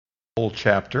whole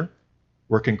chapter.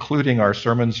 We're concluding our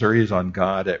sermon series on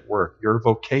God at work, your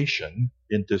vocation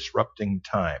in disrupting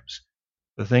times.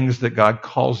 The things that God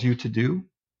calls you to do,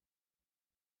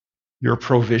 your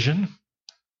provision,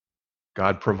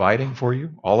 God providing for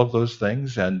you, all of those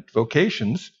things. And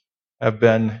vocations have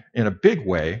been, in a big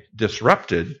way,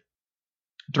 disrupted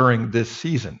during this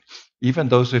season. Even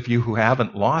those of you who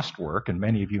haven't lost work, and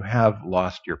many of you have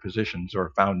lost your positions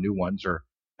or found new ones or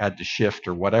had to shift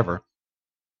or whatever,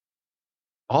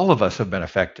 all of us have been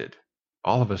affected.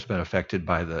 All of us have been affected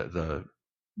by the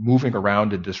moving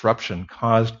around and disruption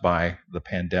caused by the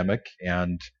pandemic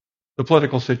and the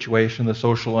political situation, the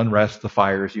social unrest, the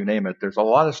fires, you name it. There's a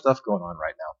lot of stuff going on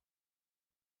right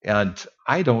now. And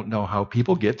I don't know how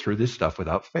people get through this stuff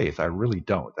without faith. I really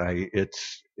don't.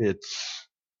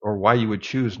 Or why you would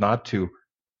choose not to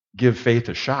give faith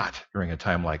a shot during a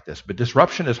time like this. But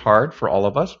disruption is hard for all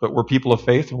of us, but we're people of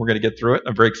faith and we're going to get through it.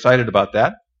 I'm very excited about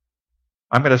that.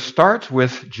 I'm going to start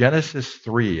with Genesis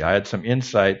 3. I had some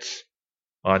insights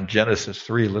on Genesis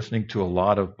 3, listening to a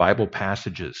lot of Bible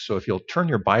passages. So if you'll turn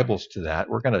your Bibles to that,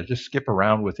 we're going to just skip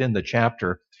around within the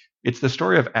chapter. It's the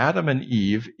story of Adam and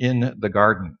Eve in the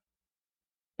garden.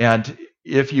 And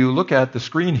if you look at the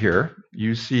screen here,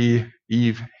 you see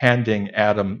Eve handing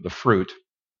Adam the fruit.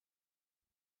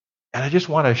 And I just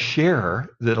want to share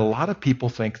that a lot of people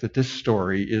think that this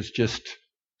story is just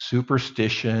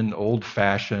superstition,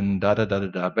 old-fashioned,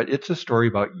 da-da-da-da-da. But it's a story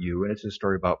about you, and it's a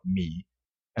story about me.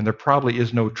 And there probably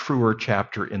is no truer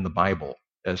chapter in the Bible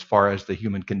as far as the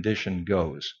human condition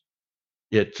goes.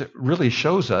 It really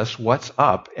shows us what's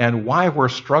up and why we're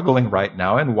struggling right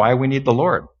now and why we need the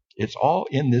Lord. It's all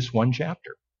in this one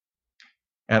chapter.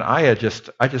 And I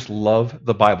just love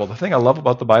the Bible. The thing I love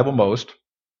about the Bible most,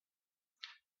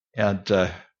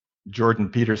 and Jordan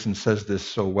Peterson says this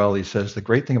so well, he says the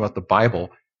great thing about the Bible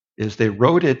is they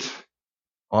wrote it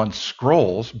on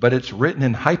scrolls, but it's written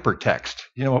in hypertext.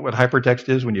 You know what hypertext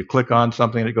is? When you click on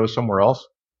something and it goes somewhere else?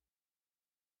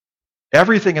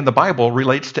 Everything in the Bible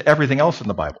relates to everything else in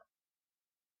the Bible.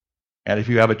 And if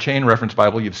you have a chain reference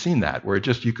Bible, you've seen that, where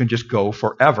you can just go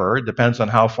forever. It depends on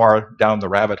how far down the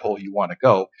rabbit hole you want to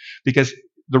go. Because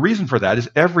the reason for that is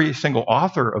every single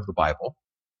author of the Bible,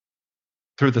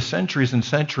 through the centuries and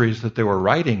centuries that they were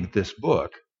writing this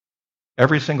book,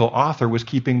 every single author was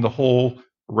keeping the whole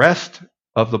rest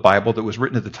of the Bible that was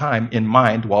written at the time in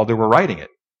mind while they were writing it.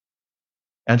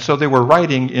 And so they were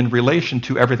writing in relation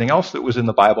to everything else that was in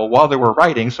the Bible while they were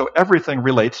writing, so everything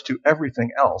relates to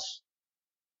everything else.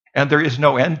 And there is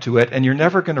no end to it, and you're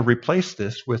never going to replace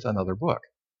this with another book.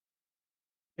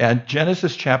 And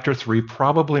Genesis chapter 3,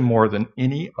 probably more than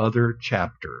any other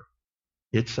chapter,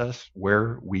 hits us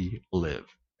where we live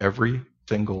every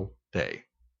single day.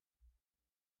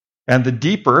 And the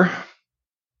deeper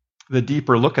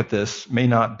look at this may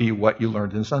not be what you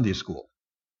learned in Sunday school.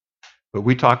 But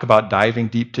we talk about diving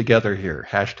deep together here.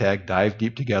 Hashtag dive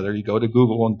deep together. You go to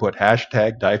Google and put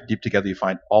hashtag dive deep together. You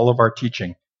find all of our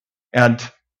teaching. And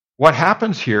what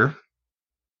happens here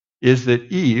is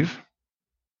that Eve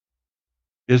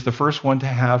is the first one to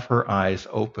have her eyes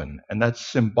open. And that's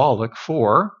symbolic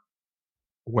for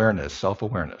awareness,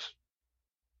 self-awareness.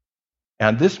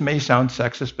 And this may sound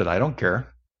sexist, but I don't care.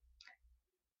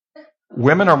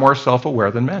 Women are more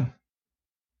self-aware than men.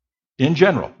 In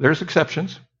general, there's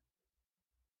exceptions.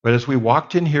 But as we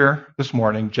walked in here this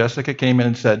morning, Jessica came in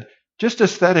and said, just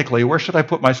aesthetically, where should I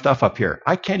put my stuff up here?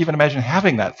 I can't even imagine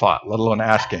having that thought, let alone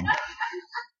asking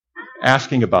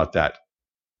about that.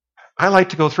 I like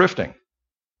to go thrifting.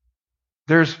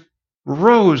 There's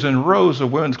rows and rows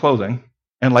of women's clothing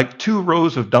and like 2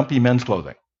 rows of dumpy men's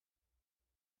clothing.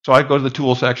 So I go to the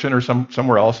tool section or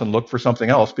somewhere else and look for something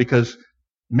else because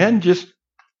men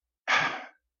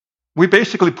we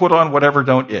basically put on whatever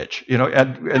don't itch, and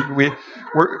we're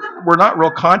not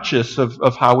real conscious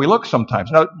of how we look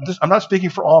sometimes. Now, I'm not speaking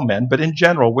for all men, but in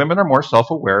general, women are more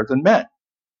self-aware than men.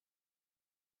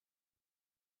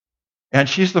 And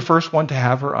she's the first one to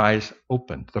have her eyes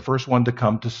opened, the first one to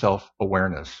come to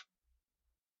self-awareness.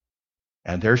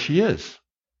 And there she is.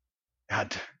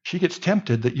 And she gets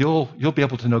tempted that you'll be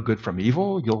able to know good from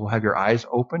evil. You'll have your eyes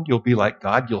opened. You'll be like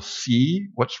God. You'll see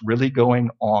what's really going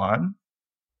on.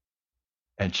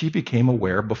 And she became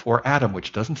aware before Adam,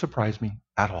 which doesn't surprise me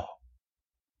at all.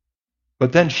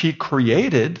 But then she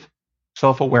created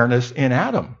self-awareness in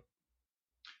Adam.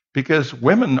 Because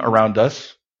women around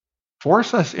us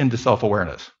force us into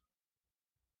self-awareness.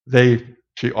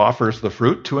 She offers the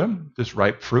fruit to him, this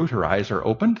ripe fruit. Her eyes are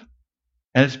opened.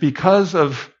 And it's because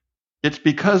of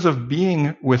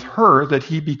being with her that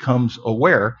he becomes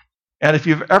aware. And if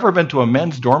you've ever been to a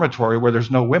men's dormitory where there's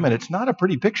no women, it's not a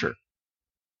pretty picture.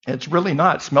 It's really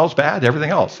not. It smells bad, everything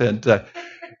else.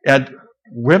 And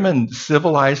women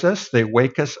civilize us, they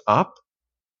wake us up,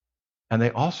 and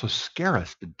they also scare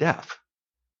us to death.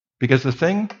 Because the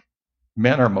thing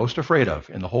men are most afraid of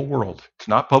in the whole world, it's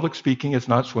not public speaking, it's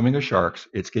not swimming with sharks,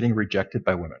 it's getting rejected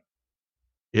by women.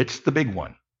 It's the big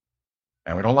one.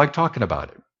 And we don't like talking about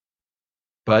it.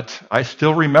 But I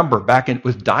still remember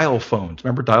with dial phones.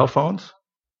 Remember dial phones?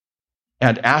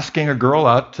 And asking a girl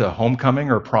out to homecoming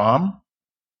or prom.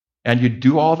 And you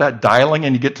do all that dialing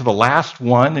and you get to the last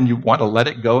one and you want to let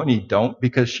it go and you don't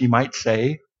because she might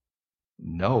say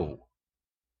no.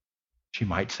 She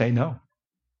might say no.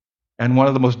 And one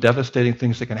of the most devastating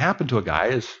things that can happen to a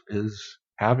guy is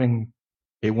having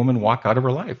a woman walk out of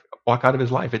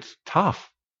his life. It's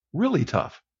tough, really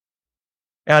tough.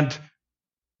 And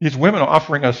these women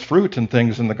offering us fruit and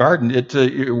things in the garden,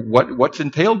 what's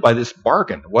entailed by this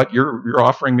bargain? What you're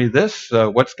offering me this?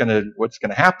 What's gonna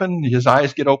happen? His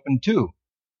eyes get opened too,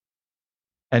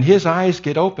 and his eyes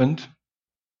get opened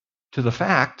to the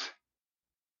fact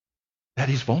that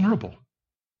he's vulnerable,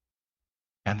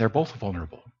 and they're both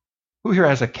vulnerable. Who here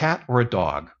has a cat or a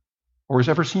dog, or has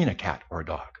ever seen a cat or a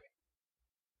dog?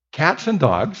 Cats and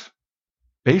dogs,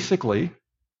 basically,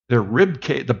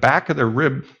 the back of their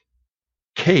rib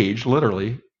cage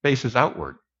literally faces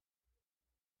outward.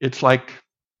 It's like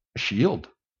a shield.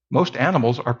 Most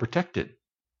animals are protected.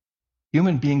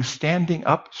 Human beings standing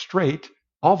up straight,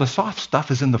 all the soft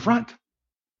stuff is in the front.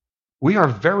 We are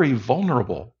very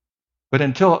vulnerable. But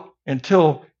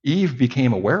until Eve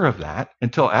became aware of that,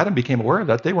 until Adam became aware of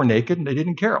that, they were naked and they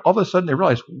didn't care. All of a sudden they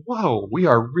realized, whoa, we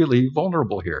are really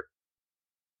vulnerable here.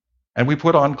 And we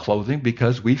put on clothing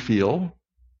because we feel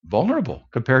vulnerable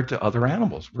compared to other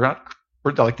animals. We're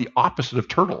like the opposite of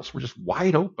turtles. We're just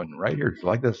wide open right here,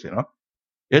 like this,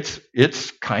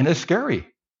 It's kind of scary.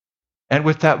 And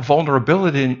with that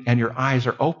vulnerability and your eyes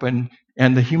are open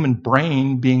and the human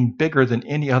brain being bigger than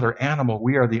any other animal,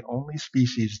 we are the only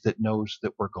species that knows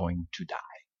that we're going to die.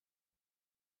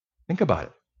 Think about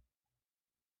it.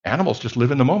 Animals just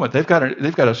live in the moment. They've got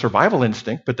a survival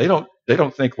instinct, but they don't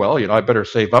think, well, I better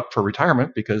save up for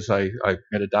retirement because I'm going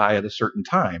to die at a certain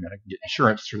time and I can get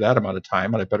insurance through that amount of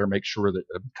time and I better make sure that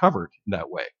I'm covered in that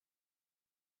way.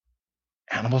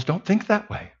 Animals don't think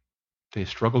that way. They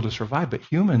struggle to survive. But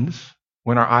humans,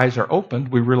 when our eyes are opened,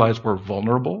 we realize we're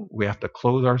vulnerable. We have to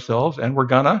clothe ourselves and we're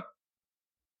gonna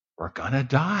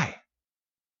die.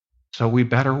 So we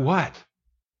better what?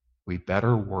 We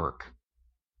better work.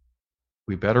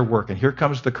 We better work. And here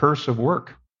comes the curse of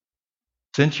work.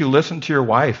 Since you listened to your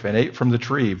wife and ate from the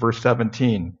tree, verse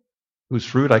 17, whose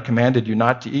fruit I commanded you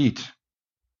not to eat,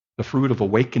 the fruit of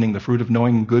awakening, the fruit of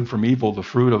knowing good from evil, the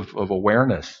fruit of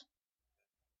awareness.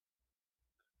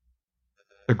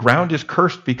 The ground is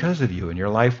cursed because of you, and your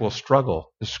life will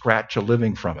struggle to scratch a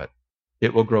living from it.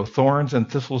 It will grow thorns and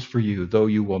thistles for you, though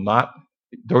you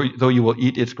will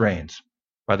eat its grains.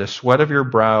 By the sweat of your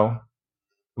brow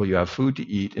will you have food to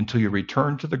eat until you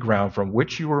return to the ground from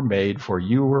which you were made, for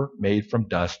you were made from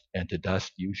dust, and to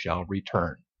dust you shall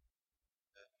return.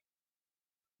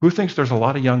 Who thinks there's a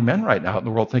lot of young men right now in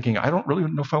the world thinking, I don't really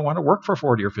know if I want to work for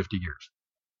 40 or 50 years.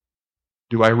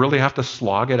 Do I really have to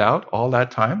slog it out all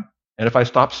that time? And if I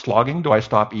stop slogging, do I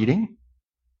stop eating?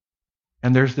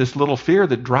 And there's this little fear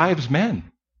that drives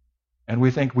men. And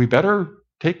we think we better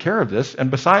take care of this.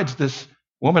 And besides, this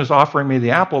woman is offering me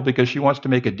the apple because she wants to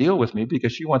make a deal with me,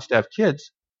 because she wants to have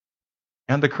kids.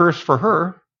 And the curse for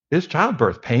her is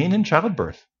childbirth, pain in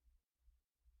childbirth.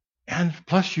 And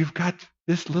plus, you've got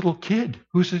this little kid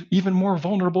who's even more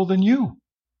vulnerable than you.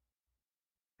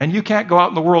 And you can't go out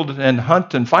in the world and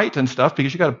hunt and fight and stuff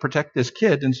because you got to protect this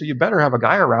kid. And so you better have a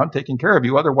guy around taking care of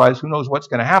you. Otherwise, who knows what's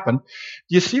going to happen? Do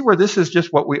you see where this is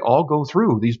just what we all go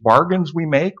through? These bargains we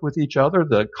make with each other,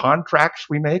 the contracts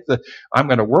we make, I'm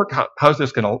going to work. How's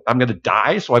this going to, I'm going to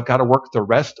die. So I've got to work the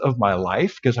rest of my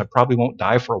life because I probably won't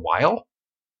die for a while.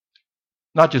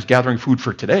 Not just gathering food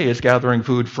for today. It's gathering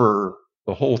food for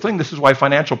the whole thing. This is why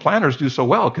financial planners do so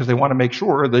well, because they want to make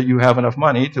sure that you have enough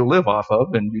money to live off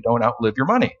of and you don't outlive your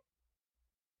money.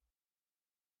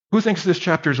 Who thinks this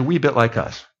chapter is a wee bit like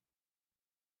us?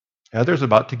 Heather's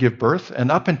about to give birth,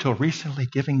 and up until recently,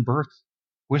 giving birth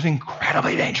was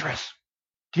incredibly dangerous.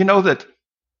 Do you know that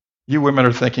you women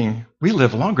are thinking, we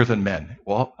live longer than men?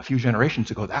 Well, a few generations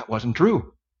ago, that wasn't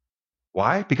true.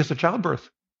 Why? Because of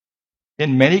childbirth.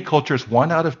 In many cultures,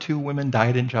 1 out of 2 women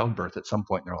died in childbirth at some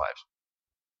point in their lives.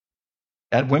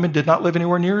 And women did not live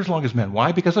anywhere near as long as men.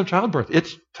 Why? Because of childbirth.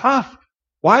 It's tough.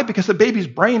 Why? Because the baby's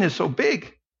brain is so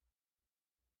big.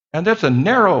 And that's a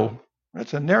narrow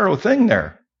thing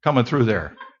there, coming through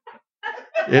there.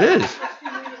 It is.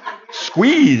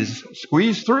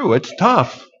 Squeeze through. It's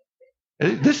tough.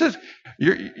 This is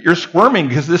you're squirming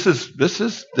because this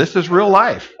is real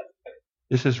life.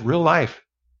 This is real life.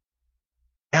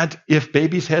 And if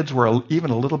babies' heads were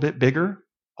even a little bit bigger,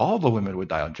 all the women would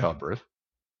die in childbirth.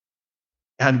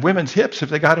 And women's hips, if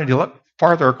they got any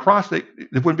farther across, they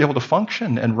wouldn't be able to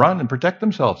function and run and protect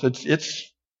themselves.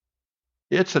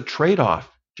 It's a trade-off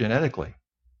genetically.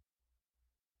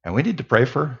 And we need to pray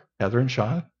for Heather and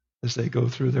Sean as they go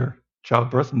through their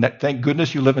childbirth. And thank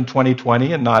goodness you live in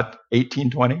 2020 and not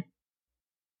 1820,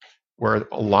 where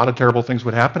a lot of terrible things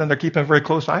would happen, and they're keeping a very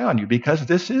close eye on you because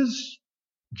this is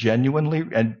genuinely,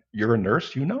 and you're a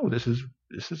nurse, you know this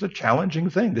is a challenging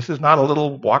thing. This is not a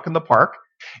little walk in the park.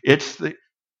 It's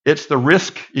the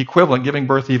risk equivalent, giving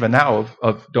birth even now,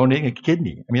 of donating a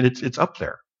kidney. I mean, it's up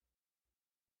there.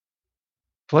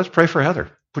 So let's pray for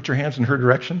Heather. Put your hands in her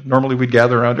direction. Normally we'd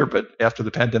gather around her, but after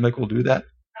the pandemic, we'll do that.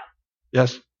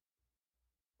 Yes?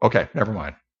 Okay, never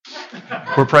mind.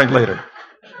 We're praying later.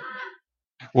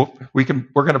 Well, we're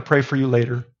going to pray for you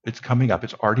later. It's coming up.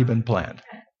 It's already been planned.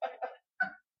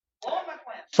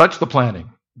 Such the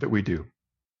planning that we do.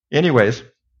 Anyways,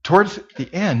 towards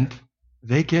the end,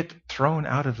 they get thrown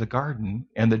out of the garden,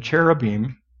 and the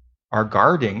cherubim are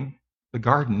guarding the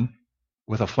garden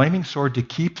with a flaming sword to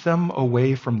keep them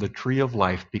away from the tree of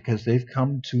life because they've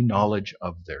come to knowledge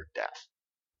of their death.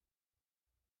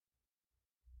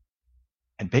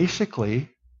 And basically,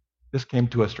 this came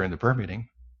to us during the prayer meeting,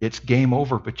 it's game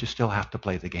over, but you still have to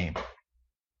play the game.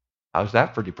 How's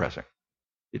that for depressing?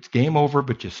 It's game over,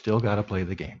 but you still got to play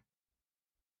the game.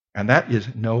 And that is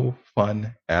no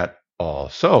fun at all.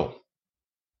 So,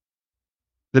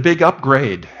 the big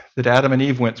upgrade that Adam and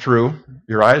Eve went through,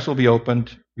 your eyes will be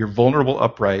opened, you're vulnerable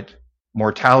upright,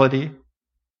 mortality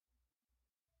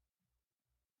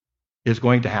is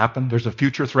going to happen. There's a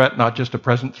future threat, not just a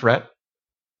present threat.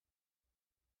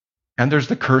 And there's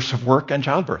the curse of work and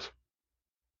childbirth.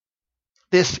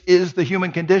 This is the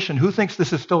human condition. Who thinks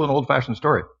this is still an old-fashioned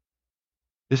story?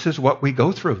 This is what we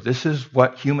go through. This is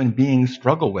what human beings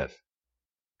struggle with.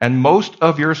 And most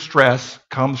of your stress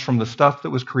comes from the stuff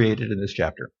that was created in this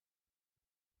chapter.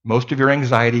 Most of your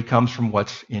anxiety comes from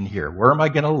what's in here. Where am I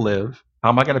going to live? How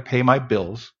am I going to pay my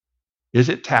bills? Is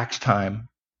it tax time?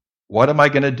 What am I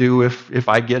going to do if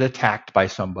I get attacked by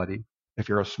somebody? If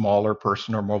you're a smaller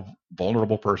person or more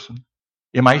vulnerable person?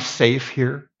 Am I safe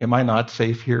here? Am I not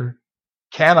safe here?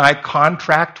 Can I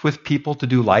contract with people to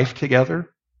do life together?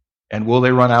 And will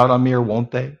they run out on me or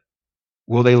won't they?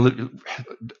 Will they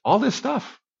all this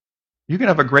stuff. You can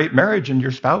have a great marriage and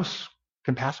your spouse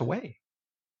can pass away.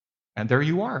 And there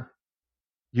you are.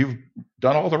 You've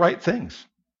done all the right things.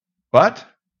 But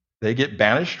they get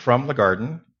banished from the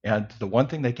garden, and the one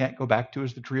thing they can't go back to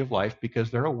is the tree of life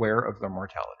because they're aware of their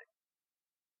mortality.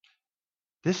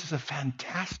 This is a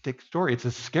fantastic story. It's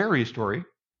a scary story.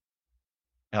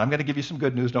 And I'm going to give you some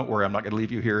good news. Don't worry, I'm not going to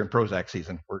leave you here in Prozac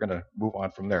season. We're going to move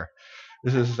on from there.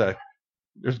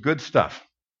 There's good stuff.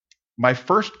 My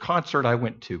first concert I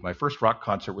went to, my first rock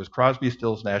concert was Crosby,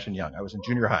 Stills, Nash & Young. I was in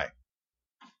junior high.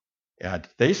 And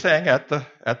they sang at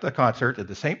the concert at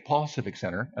the St. Paul Civic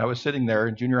Center. And I was sitting there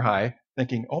in junior high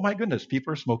thinking, oh my goodness,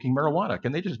 people are smoking marijuana.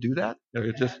 Can they just do that?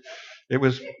 It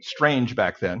was strange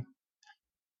back then.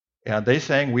 And they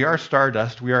sang, we are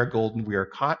stardust, we are golden, we are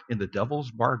caught in the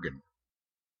devil's bargain.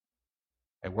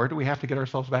 And where do we have to get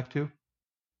ourselves back to?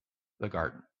 The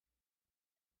garden.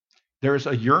 There's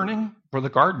a yearning for the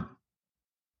garden.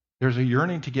 There's a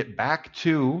yearning to get back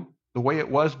to the way it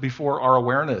was before our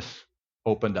awareness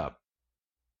opened up.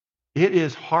 It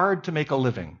is hard to make a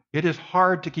living. It is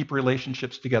hard to keep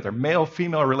relationships together.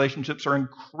 Male-female relationships are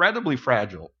incredibly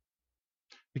fragile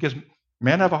because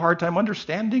men have a hard time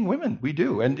understanding women. We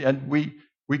do. And we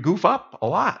goof up a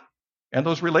lot. And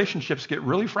those relationships get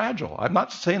really fragile. I'm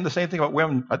not saying the same thing about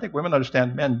women. I think women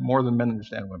understand men more than men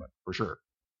understand women, for sure.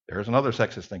 There's another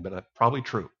sexist thing, but that's probably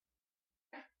true.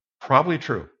 Probably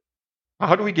true.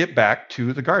 How do we get back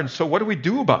to the garden? So what do we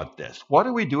do about this? What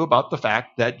do we do about the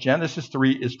fact that Genesis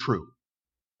 3 is true?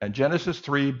 And Genesis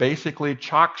 3 basically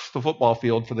chalks the football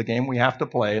field for the game we have to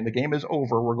play, and the game is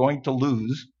over. We're going to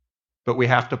lose, but we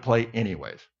have to play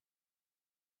anyways.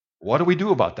 What do we do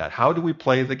about that? How do we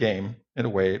play the game in a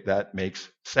way that makes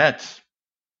sense?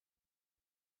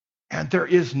 And there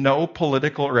is no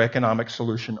political or economic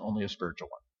solution, only a spiritual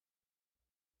one.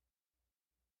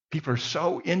 People are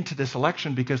so into this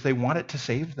election because they want it to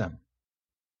save them.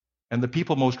 And the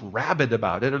people most rabid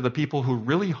about it are the people who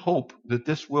really hope that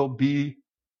this will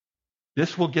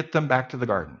get them back to the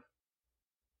garden.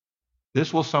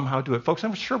 This will somehow do it. Folks,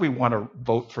 I'm sure we want to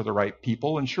vote for the right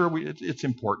people, and sure it's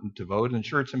important to vote, and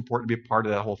sure it's important to be a part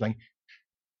of that whole thing.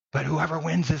 But whoever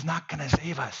wins is not going to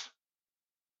save us.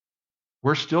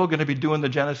 We're still going to be doing the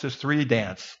Genesis 3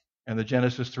 dance and the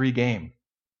Genesis 3 game.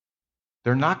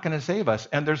 They're not going to save us.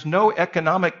 And there's no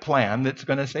economic plan that's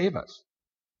going to save us.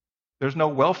 There's no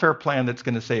welfare plan that's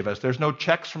going to save us. There's no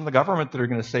checks from the government that are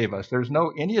going to save us. There's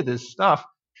no any of this stuff.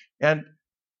 And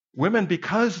women,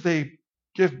 because they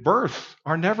give birth,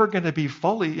 are never going to be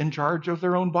fully in charge of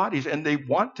their own bodies. And they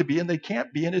want to be and they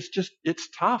can't be. And it's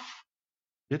tough.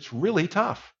 It's really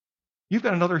tough. You've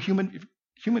got another human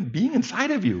being inside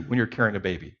of you when you're carrying a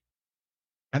baby.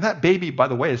 And that baby, by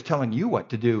the way, is telling you what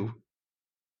to do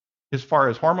as far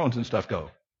as hormones and stuff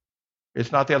go.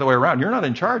 It's not the other way around. You're not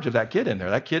in charge of that kid in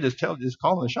there. That kid is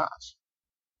calling the shots.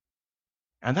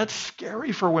 And that's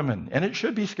scary for women. And it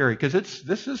should be scary because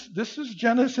this is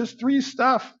Genesis 3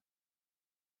 stuff.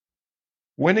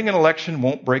 Winning an election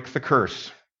won't break the curse.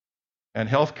 And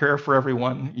health care for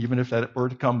everyone, even if that were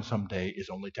to come someday, is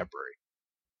only temporary.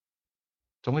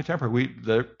 It's only temporary.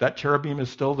 That cherubim is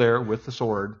still there with the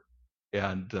sword,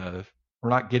 and we're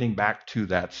not getting back to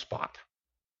that spot.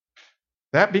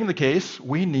 That being the case,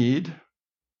 we need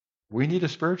a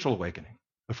spiritual awakening.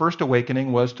 The first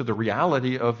awakening was to the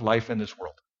reality of life in this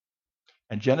world.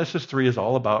 And Genesis 3 is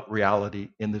all about reality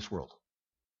in this world.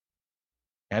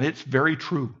 And it's very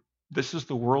true. This is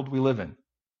the world we live in.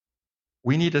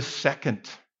 We need a second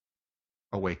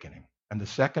awakening. And the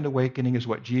second awakening is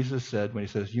what Jesus said when he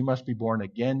says, you must be born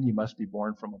again, you must be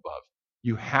born from above.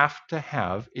 You have to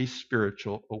have a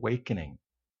spiritual awakening.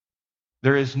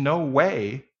 There's no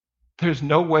way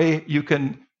you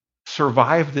can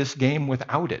survive this game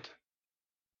without it.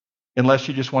 Unless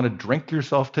you just want to drink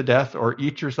yourself to death or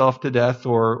eat yourself to death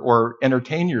or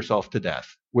entertain yourself to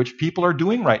death, which people are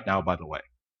doing right now, by the way,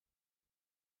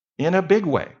 in a big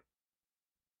way.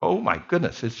 Oh my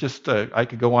goodness, it's just, I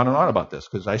could go on and on about this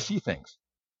because I see things.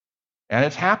 And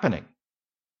it's happening.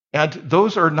 And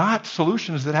those are not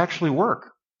solutions that actually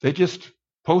work. They just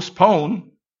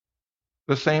postpone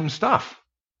the same stuff.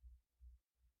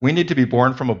 We need to be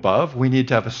born from above. We need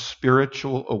to have a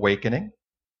spiritual awakening.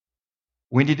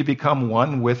 We need to become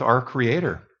one with our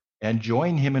Creator and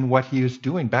join Him in what He is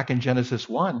doing. Back in Genesis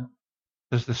 1,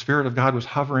 as the Spirit of God was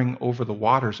hovering over the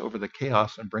waters, over the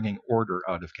chaos, and bringing order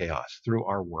out of chaos through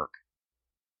our work.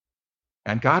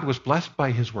 And God was blessed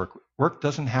by His work. Work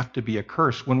doesn't have to be a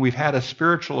curse. When we've had a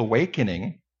spiritual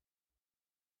awakening,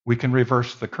 we can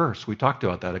reverse the curse. We talked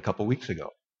about that a couple weeks ago.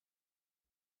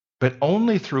 But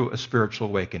only through a spiritual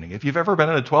awakening. If you've ever been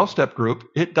in a 12-step group,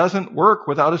 it doesn't work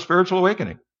without a spiritual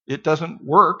awakening. It doesn't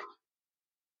work.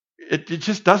 It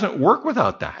just doesn't work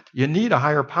without that. You need a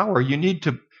higher power.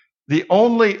 The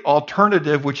only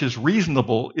alternative which is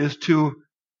reasonable is to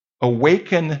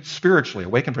awaken spiritually,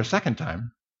 awaken for a second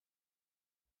time,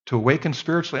 to awaken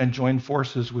spiritually and join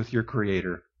forces with your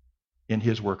Creator in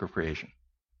His work of creation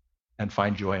and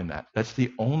find joy in that. That's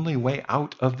the only way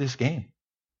out of this game.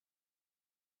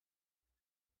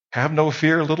 Have no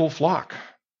fear, little flock,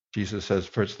 Jesus says,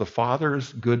 for it's the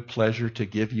Father's good pleasure to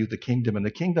give you the kingdom. And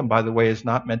the kingdom, by the way, is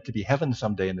not meant to be heaven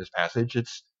someday in this passage.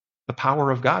 It's the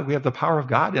power of God. We have the power of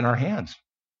God in our hands.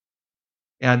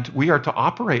 And we are to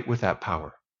operate with that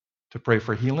power, to pray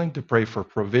for healing, to pray for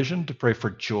provision, to pray for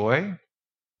joy.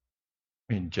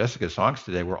 I mean, Jessica's songs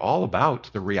today were all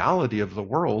about the reality of the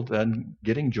world and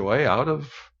getting joy out of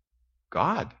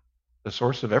God, the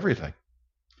source of everything.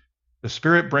 The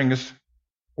Spirit brings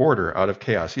order out of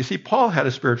chaos. You see, Paul had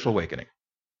a spiritual awakening.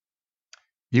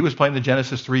 He was playing the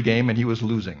Genesis 3 game and he was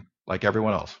losing like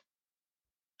everyone else.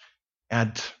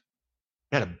 And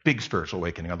he had a big spiritual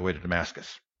awakening on the way to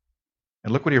Damascus.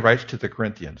 And look what he writes to the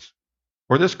Corinthians.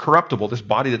 For this corruptible, this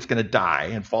body that's going to die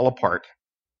and fall apart.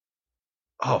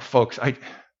 Oh, folks,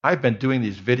 I've been doing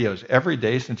these videos every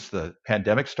day since the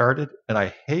pandemic started, and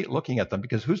I hate looking at them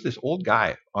because who's this old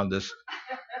guy on this?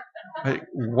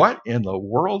 What in the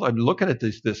world? I'm looking at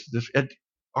this.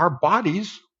 Our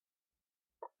bodies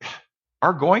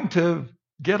are going to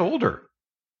get older.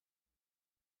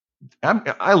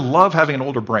 I love having an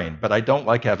older brain, but I don't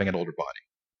like having an older body.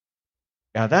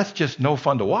 Now, that's just no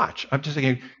fun to watch. I'm just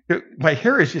thinking, my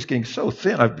hair is just getting so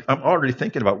thin. I'm already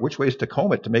thinking about which ways to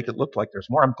comb it to make it look like there's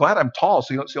more. I'm glad I'm tall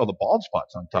so you don't see all the bald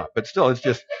spots on top. But still, it's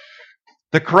just,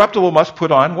 the corruptible must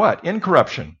put on what?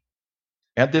 Incorruption.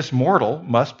 And this mortal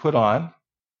must put on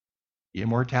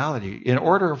immortality. In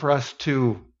order for us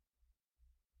to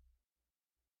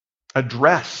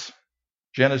address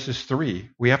Genesis 3,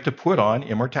 we have to put on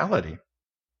immortality.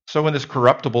 So when this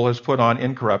corruptible is put on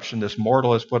incorruption, this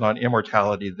mortal is put on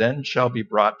immortality, then shall be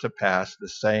brought to pass the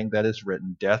saying that is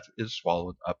written, death is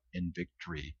swallowed up in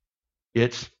victory.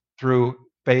 It's through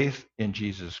faith in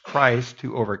Jesus Christ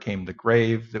who overcame the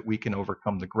grave, that we can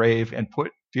overcome the grave and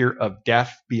put fear of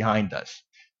death behind us.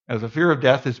 As the fear of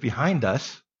death is behind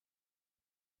us,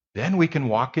 then we can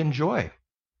walk in joy.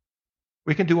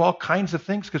 We can do all kinds of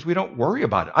things because we don't worry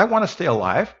about it. I want to stay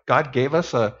alive. God gave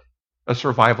us a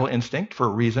survival instinct for a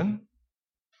reason,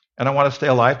 and I want to stay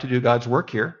alive to do God's work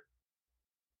here.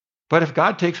 But if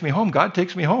God takes me home, God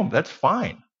takes me home. That's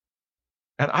fine.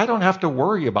 And I don't have to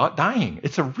worry about dying.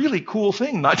 It's a really cool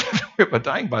thing not to worry about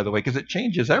dying, by the way, because it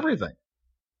changes everything.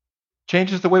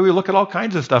 Changes the way we look at all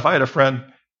kinds of stuff. I had a friend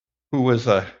who was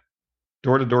a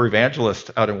door-to-door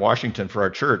evangelist out in Washington for our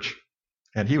church,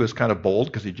 and he was kind of bold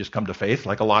because he'd just come to faith,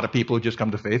 like a lot of people who just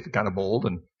come to faith, kind of bold.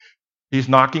 And he's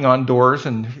knocking on doors,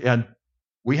 and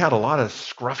we had a lot of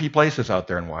scruffy places out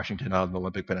there in Washington, out in the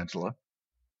Olympic Peninsula.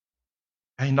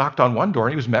 And he knocked on one door,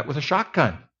 and he was met with a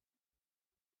shotgun.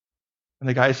 And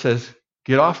the guy says,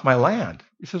 "Get off my land."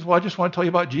 He says, "Well, I just want to tell you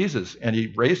about Jesus." And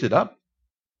he raised it up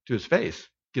to his face.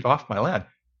 "Get off my land."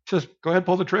 He says, "Go ahead,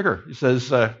 pull the trigger." He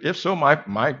says, "If so,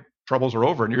 my troubles are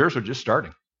over, and yours are just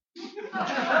starting."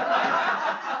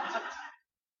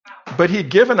 But he'd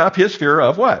given up his fear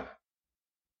of what?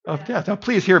 Of death. Now,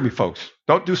 please hear me, folks.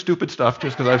 Don't do stupid stuff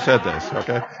just because I've said this,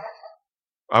 okay?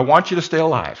 I want you to stay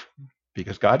alive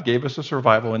because God gave us a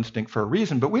survival instinct for a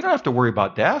reason, but we don't have to worry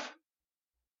about death.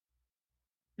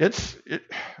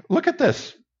 Look at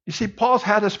this. You see, Paul's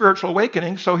had a spiritual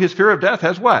awakening, so his fear of death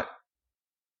has what?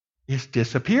 It's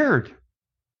disappeared.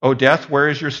 "O death, where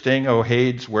is your sting? O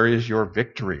Hades, where is your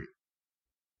victory?"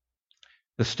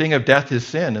 The sting of death is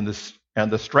sin,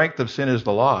 and the strength of sin is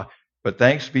the law. But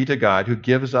thanks be to God who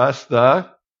gives us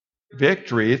the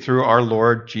victory through our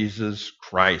Lord Jesus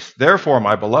Christ. Therefore,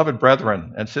 my beloved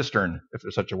brethren and sistern, if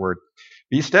there's such a word,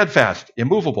 be steadfast,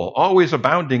 immovable, always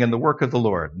abounding in the work of the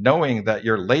Lord, knowing that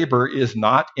your labor is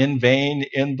not in vain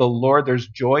in the Lord. There's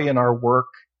joy in our work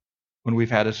when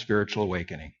we've had a spiritual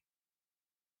awakening.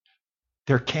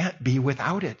 There can't be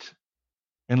without it,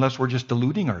 unless we're just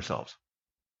deluding ourselves.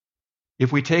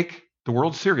 If we take the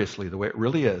world seriously the way it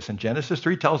really is, and Genesis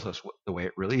 3 tells us the way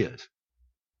it really is,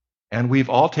 and we've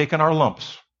all taken our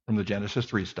lumps from the Genesis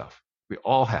 3 stuff. We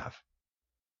all have.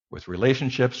 With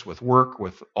relationships, with work,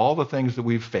 with all the things that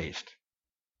we've faced.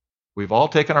 We've all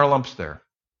taken our lumps there.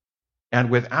 And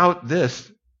without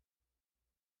this,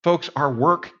 folks, our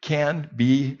work can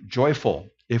be joyful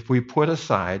if we put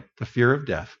aside the fear of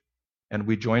death and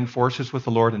we join forces with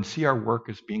the Lord and see our work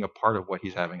as being a part of what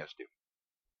He's having us do.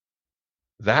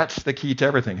 That's the key to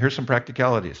everything. Here's some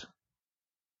practicalities.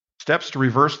 Steps to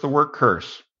reverse the work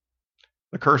curse.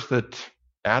 The curse that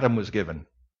Adam was given.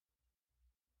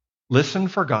 Listen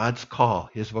for God's call,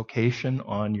 His vocation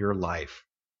on your life.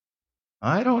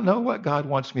 I don't know what God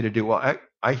wants me to do. Well,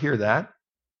 I hear that.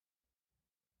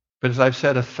 But as I've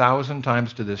said 1,000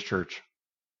 times to this church,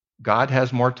 God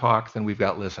has more talk than we've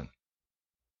got listen.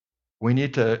 We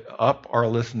need to up our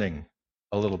listening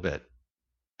a little bit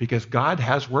because God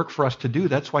has work for us to do.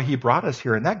 That's why He brought us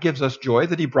here. And that gives us joy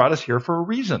that He brought us here for a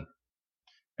reason.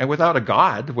 And without a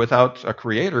God, without a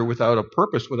creator, without a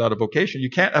purpose, without a vocation, you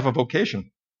can't have a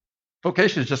vocation.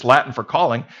 Vocation is just Latin for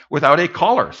calling without a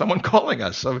caller, someone calling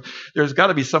us. So there's got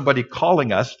to be somebody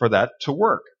calling us for that to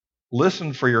work.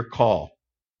 Listen for your call.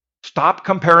 Stop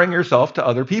comparing yourself to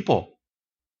other people.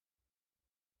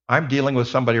 I'm dealing with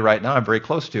somebody right now I'm very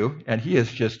close to, and he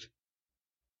is just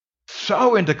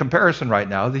so into comparison right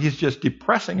now that he's just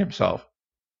depressing himself.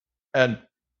 And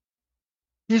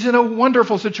he's in a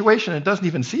wonderful situation and doesn't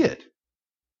even see it.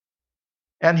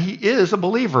 And he is a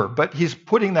believer, but he's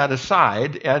putting that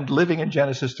aside and living in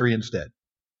Genesis 3 instead.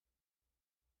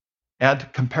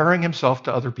 And comparing himself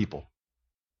to other people.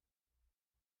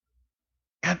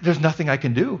 And there's nothing I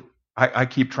can do. I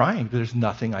keep trying, but there's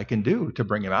nothing I can do to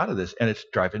bring him out of this, and it's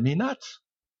driving me nuts.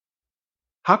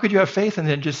 How could you have faith and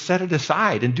then just set it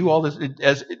aside and do all this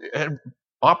and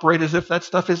operate as if that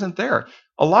stuff isn't there?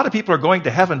 A lot of people are going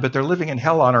to heaven, but they're living in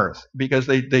hell on earth because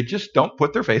they just don't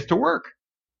put their faith to work.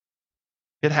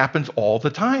 It happens all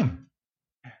the time.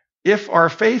 If our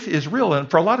faith is real, and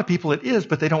for a lot of people it is,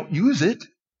 but they don't use it,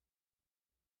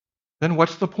 then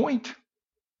what's the point?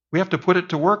 We have to put it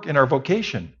to work in our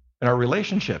vocation, in our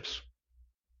relationships,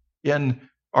 in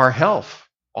our health,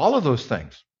 all of those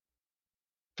things.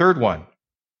 Third one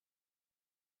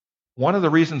of the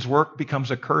reasons work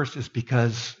becomes a curse is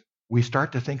because we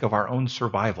start to think of our own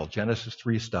survival, Genesis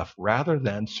 3 stuff, rather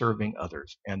than serving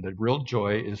others. And the real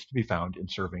joy is to be found in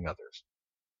serving others.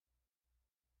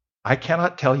 I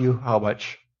cannot tell you how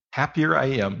much happier I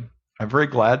am. I'm very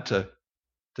glad to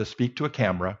speak to a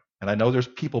camera, and I know there's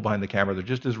people behind the camera. They're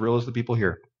just as real as the people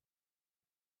here.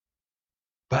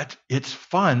 But it's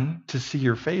fun to see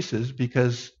your faces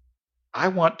because I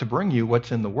want to bring you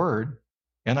what's in the Word,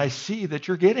 and I see that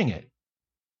you're getting it.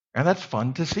 And that's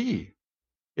fun to see.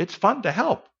 It's fun to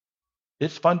help.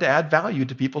 It's fun to add value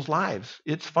to people's lives.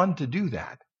 It's fun to do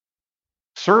that.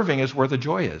 Serving is where the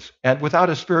joy is. And without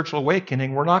a spiritual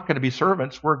awakening, we're not going to be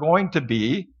servants. We're going to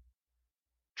be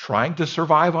trying to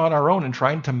survive on our own and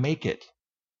trying to make it.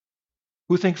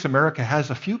 Who thinks America has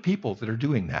a few people that are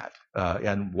doing that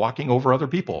and walking over other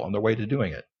people on their way to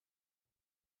doing it?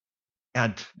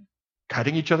 And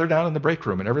cutting each other down in the break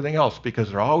room and everything else because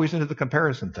they're always into the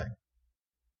comparison thing.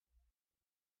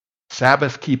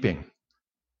 Sabbath keeping.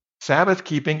 Sabbath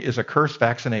keeping is a cursed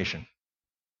vaccination.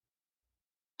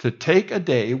 To take a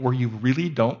day where you really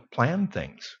don't plan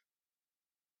things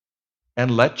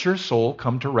and let your soul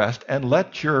come to rest and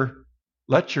let your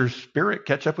spirit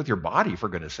catch up with your body, for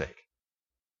goodness sake.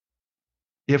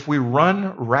 If we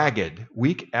run ragged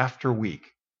week after week,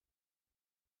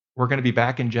 we're going to be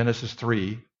back in Genesis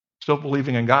 3, still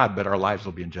believing in God, but our lives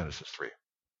will be in Genesis 3.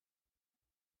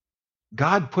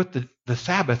 God put the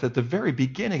Sabbath at the very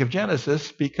beginning of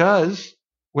Genesis because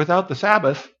without the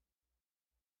Sabbath,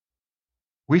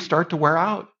 we start to wear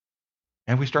out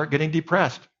and we start getting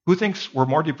depressed. Who thinks we're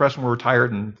more depressed when we're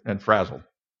tired and frazzled?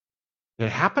 It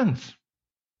happens.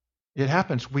 It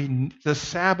happens. The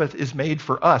Sabbath is made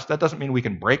for us. That doesn't mean we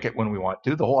can break it when we want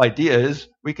to. The whole idea is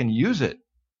we can use it.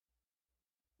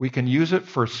 We can use it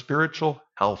for spiritual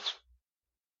health.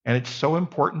 And it's so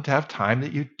important to have time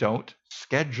that you don't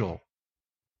schedule.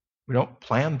 We don't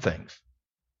plan things.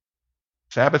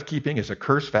 Sabbath keeping is a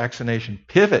cursed vaccination.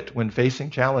 Pivot when facing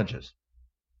challenges.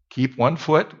 Keep one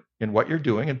foot in what you're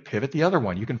doing and pivot the other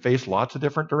one. You can face lots of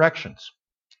different directions.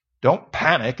 Don't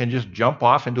panic and just jump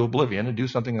off into oblivion and do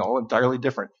something all entirely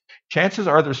different. Chances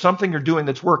are there's something you're doing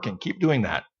that's working. Keep doing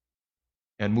that.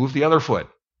 And move the other foot.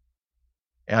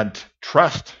 And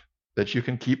trust that you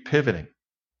can keep pivoting.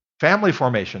 Family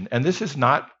formation. And this is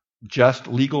not just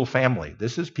legal family.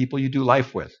 This is people you do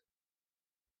life with.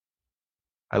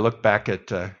 I look back at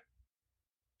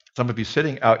some of you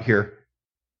sitting out here.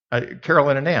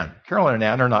 Carolyn and Ann. Carolyn and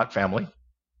Ann are not family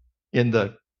in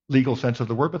the legal sense of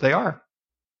the word, but they are.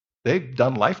 They've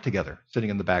done life together, sitting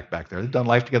in the back there. They've done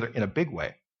life together in a big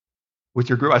way. With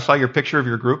your group, I saw your picture of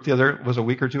your group was a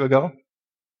week or two ago.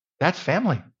 That's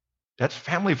family. That's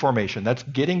family formation. That's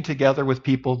getting together with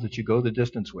people that you go the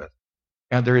distance with.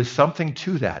 And there is something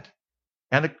to that.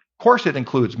 And of course it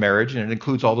includes marriage and it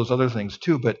includes all those other things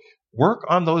too, but work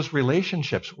on those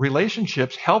relationships.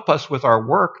 Relationships help us with our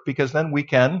work because then we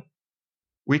can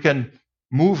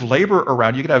move labor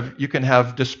around. You can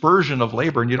have dispersion of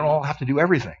labor and you don't all have to do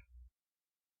everything.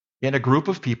 In a group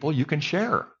of people, you can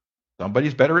share.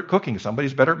 Somebody's better at cooking.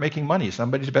 Somebody's better at making money.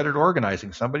 Somebody's better at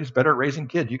organizing. Somebody's better at raising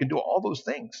kids. You can do all those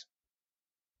things.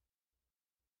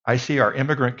 I see our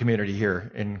immigrant community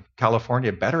here in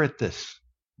California better at this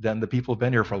than the people who've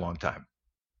been here for a long time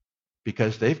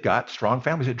because they've got strong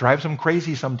families. It drives them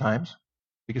crazy sometimes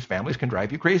because families can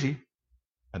drive you crazy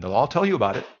and they'll all tell you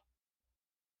about it.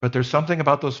 But there's something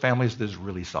about those families that is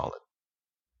really solid.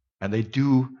 And they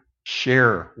do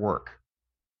share work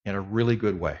in a really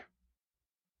good way.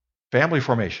 Family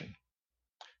formation.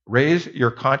 Raise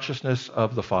your consciousness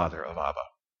of the Father, of Abba.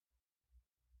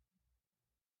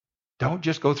 Don't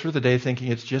just go through the day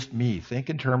thinking it's just me. Think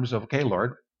in terms of, okay,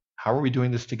 Lord, how are we doing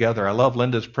this together? I love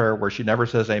Linda's prayer where she never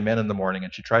says amen in the morning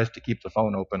and she tries to keep the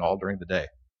phone open all during the day.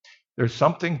 There's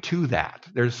something to that.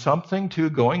 There's something to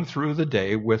going through the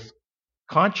day with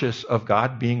conscious of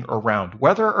God being around,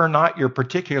 whether or not you're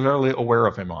particularly aware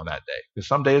of him on that day. Because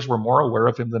some days we're more aware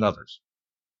of him than others.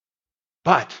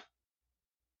 But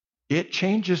it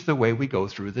changes the way we go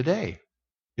through the day.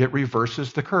 It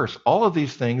reverses the curse. All of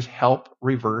these things help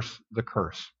reverse the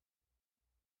curse.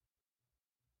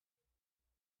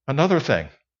 Another thing,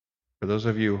 for those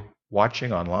of you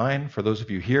watching online, for those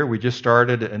of you here, we just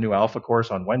started a new Alpha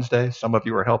course on Wednesday. Some of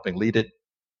you are helping lead it.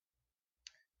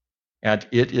 And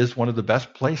it is one of the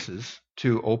best places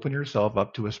to open yourself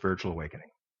up to a spiritual awakening.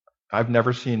 I've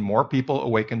never seen more people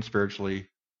awaken spiritually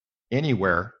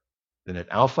anywhere than at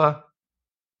Alpha,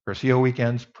 Cursillo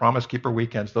weekends, Promise Keeper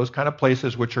weekends, those kind of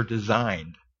places which are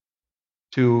designed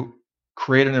to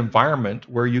create an environment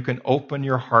where you can open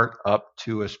your heart up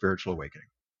to a spiritual awakening.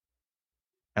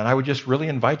 And I would just really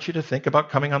invite you to think about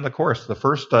coming on the course. The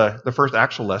first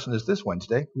actual lesson is this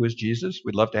Wednesday. Who is Jesus?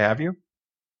 We'd love to have you.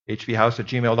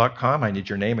 hvhouse@gmail.com. I need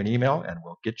your name and email, and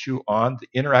we'll get you on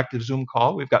the interactive Zoom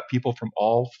call. We've got people from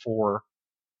all four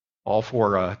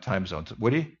time zones.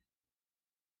 Woody?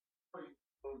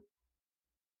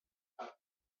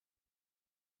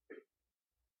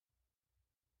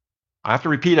 I have to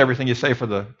repeat everything you say for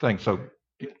the thing. So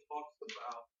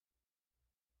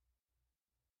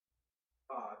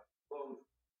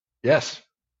yes,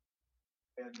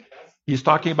 he's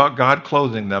talking about God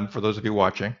clothing them. For those of you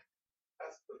watching,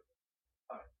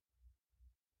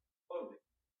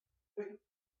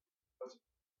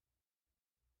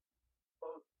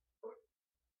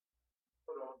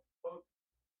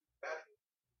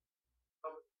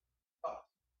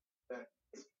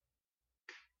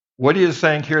 what he is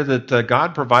saying here that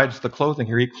God provides the clothing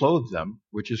here. He clothed them,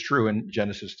 which is true in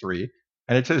Genesis 3.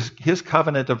 And it says his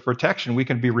covenant of protection. We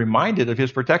can be reminded of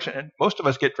his protection. And most of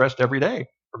us get dressed every day,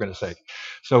 for goodness sake.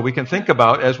 So we can think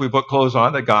about, as we put clothes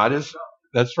on, that God is,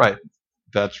 that's right.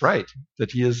 That's right. That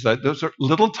he is, those are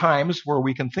little times where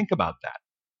we can think about that,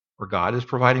 where God is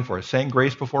providing for us. Saying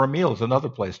grace before a meal is another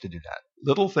place to do that.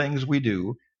 Little things we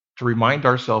do to remind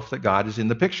ourselves that God is in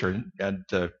the picture. And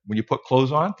when you put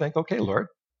clothes on, think, okay, Lord,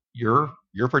 your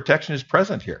protection is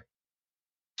present here.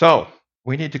 So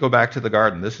we need to go back to the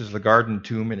garden. This is the garden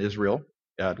tomb in Israel.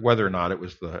 Whether or not it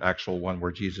was the actual one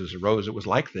where Jesus arose, it was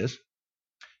like this.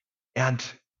 And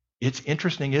it's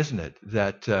interesting, isn't it,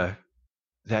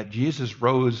 that Jesus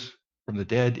rose from the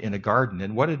dead in a garden.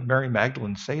 And what did Mary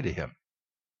Magdalene say to him?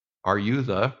 Are you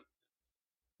the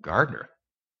gardener?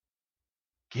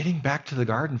 Getting back to the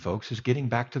garden, folks, is getting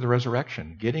back to the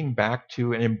resurrection, getting back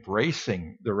to and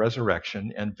embracing the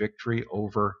resurrection and victory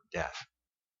over death.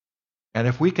 And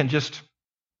if we can just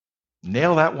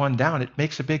nail that one down, it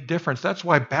makes a big difference. That's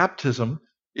why baptism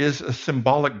is a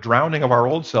symbolic drowning of our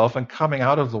old self and coming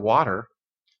out of the water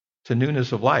to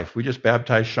newness of life. We just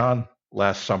baptized Sean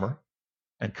last summer,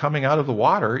 and coming out of the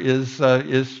water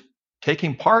is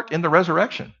taking part in the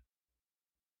resurrection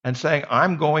and saying,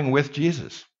 I'm going with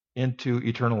Jesus into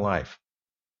eternal life.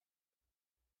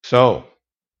 So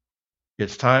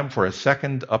it's time for a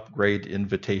second upgrade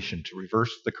invitation to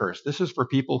reverse the curse. This is for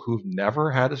people who've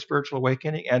never had a spiritual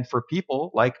awakening, and for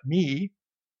people like me,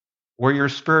 where your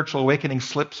spiritual awakening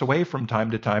slips away from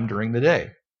time to time during the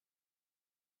day.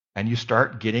 And you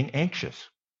start getting anxious.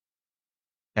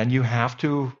 And you have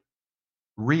to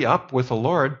re-up with the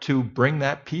Lord to bring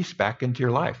that peace back into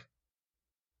your life.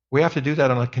 We have to do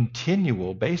that on a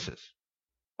continual basis.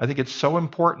 I think it's so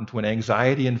important when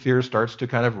anxiety and fear starts to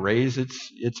kind of raise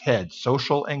its head.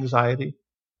 Social anxiety,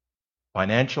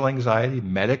 financial anxiety,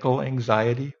 medical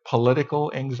anxiety,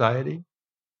 political anxiety.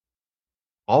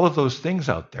 All of those things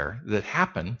out there that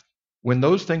happen when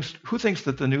those things, who thinks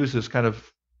that the news is kind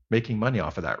of making money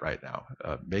off of that right now,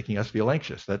 making us feel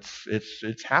anxious?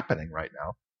 It's happening right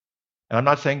now. And I'm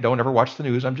not saying don't ever watch the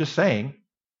news. I'm just saying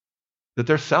that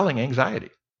they're selling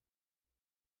anxiety.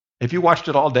 If you watched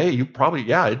it all day, you probably,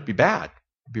 it'd be bad.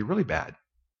 It'd be really bad.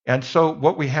 And so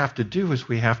what we have to do is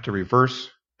we have to reverse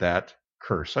that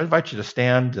curse. So I invite you to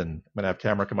stand, and I'm going to have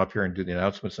Tamara come up here and do the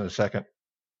announcements in a second.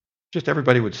 Just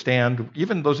everybody would stand,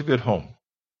 even those of you at home.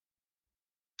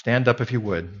 Stand up if you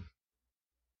would.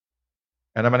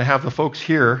 And I'm going to have the folks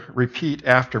here repeat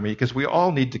after me, because we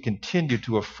all need to continue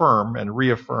to affirm and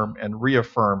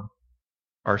reaffirm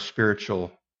our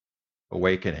spiritual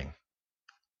awakening.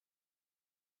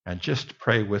 And just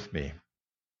pray with me.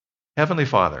 Heavenly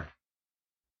Father,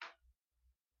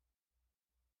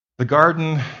 the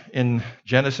garden in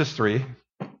Genesis 3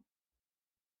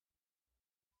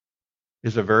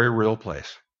 is a very real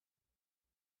place.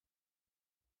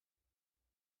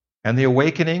 And the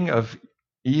awakening of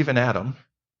Eve and Adam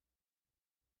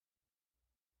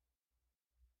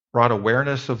brought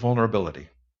awareness of vulnerability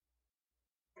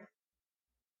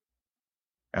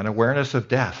and awareness of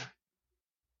death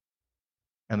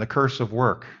and the curse of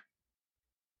work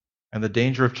and the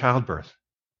danger of childbirth.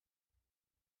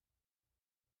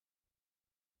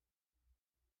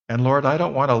 And Lord, I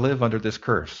don't want to live under this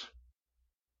curse.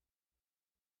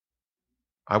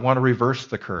 I want to reverse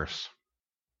the curse.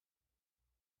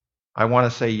 I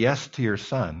want to say yes to your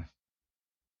Son,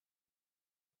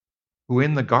 who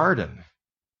in the garden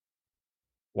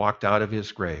walked out of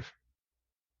his grave.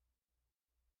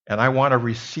 And I want to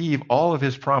receive all of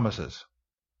his promises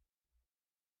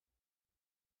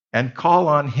and call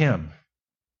on him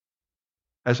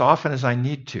as often as I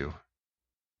need to.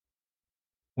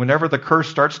 Whenever the curse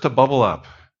starts to bubble up,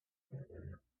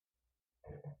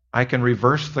 I can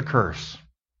reverse the curse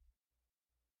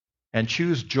and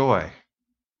choose joy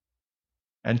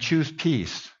and choose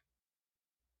peace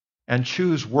and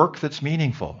choose work that's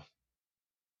meaningful.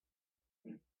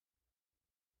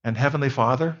 And Heavenly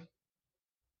Father,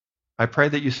 I pray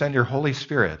that you send your Holy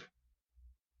Spirit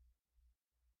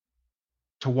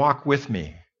to walk with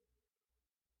me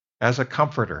as a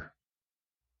comforter,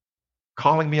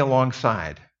 calling me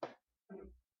alongside,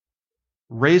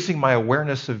 raising my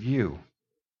awareness of you.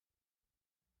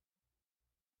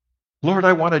 Lord,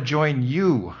 I want to join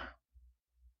you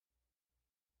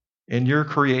in your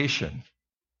creation,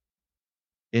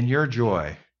 in your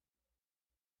joy,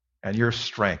 and your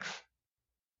strength,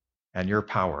 and your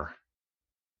power.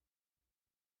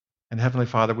 And Heavenly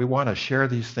Father, we want to share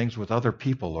these things with other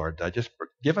people, Lord. Just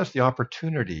give us the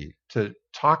opportunity to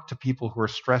talk to people who are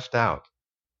stressed out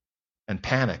and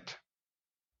panicked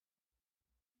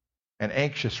and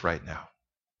anxious right now.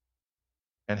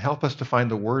 And help us to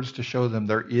find the words to show them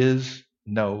there is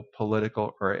no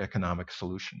political or economic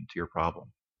solution to your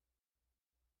problem.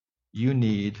 You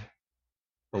need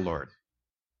the Lord.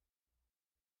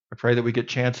 I pray that we get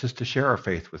chances to share our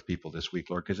faith with people this week,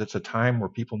 Lord, because it's a time where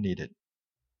people need it.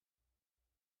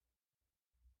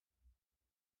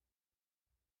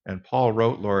 And Paul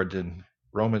wrote, Lord, in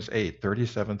Romans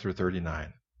 8:37 through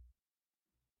 39,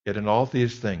 yet in all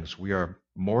these things we are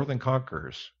more than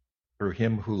conquerors through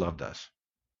him who loved us.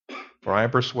 For I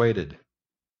am persuaded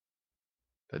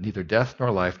that neither death nor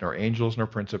life, nor angels nor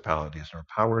principalities, nor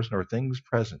powers, nor things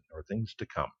present, nor things to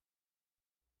come,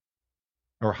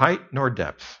 nor height nor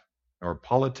depth, nor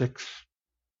politics,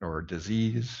 nor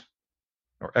disease,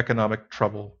 nor economic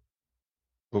trouble,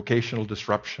 vocational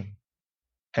disruption,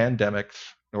 pandemics,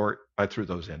 nor I threw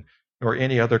those in, nor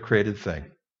any other created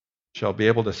thing shall be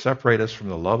able to separate us from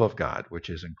the love of God, which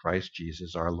is in Christ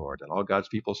Jesus our Lord. And all God's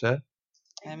people said,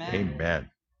 Amen.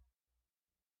 Amen.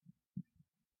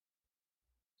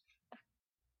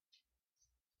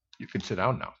 You can sit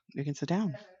down now. You can sit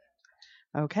down.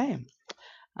 Okay.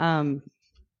 Um,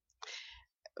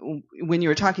 when you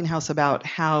were talking, House, about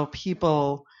how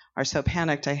people are so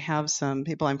panicked, I have some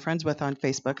people I'm friends with on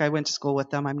Facebook. I went to school with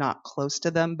them. I'm not close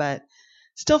to them, but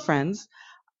still friends.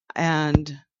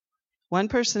 And one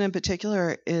person in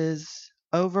particular is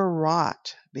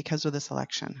overwrought because of this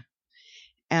election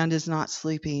and is not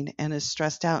sleeping and is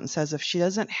stressed out and says if she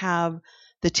doesn't have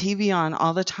the TV on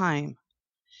all the time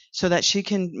so that she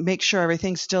can make sure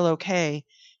everything's still okay,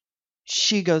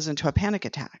 she goes into a panic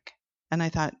attack. And I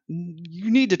thought, you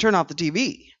need to turn off the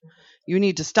TV. You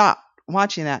need to stop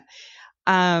watching that.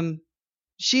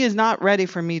 She is not ready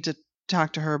for me to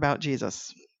talk to her about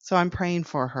Jesus. So I'm praying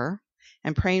for her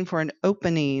and praying for an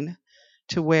opening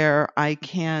to where I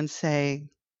can say,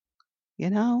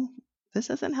 this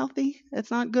isn't healthy.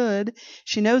 It's not good.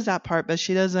 She knows that part, but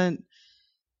she's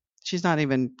not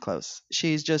even close.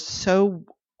 She's just so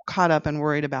caught up and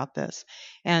worried about this.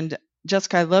 And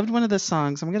Jessica, I loved one of the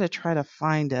songs. I'm going to try to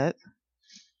find it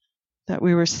that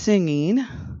we were singing.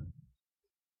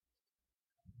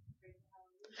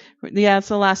 Yeah, it's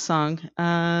the last song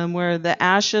where the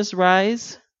ashes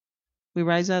rise. We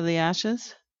rise out of the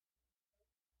ashes.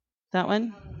 That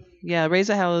one? Yeah, raise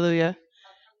a hallelujah.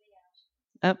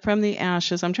 Up from the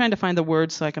ashes. I'm trying to find the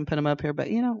words so I can put them up here, but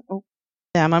I'm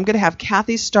going to have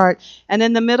Kathy start. And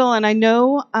in the middle, and I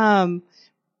know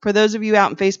for those of you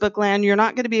out in Facebook land, you're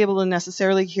not going to be able to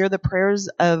necessarily hear the prayers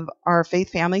of our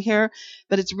faith family here,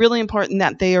 but it's really important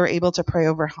that they are able to pray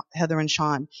over Heather and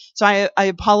Sean. So I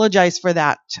apologize for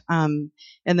that in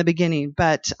the beginning.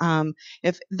 But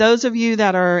if those of you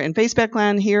that are in Facebook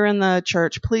land here in the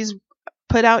church, please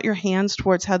put out your hands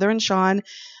towards Heather and Sean,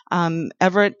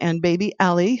 Everett and baby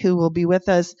Ellie, who will be with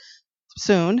us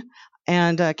soon.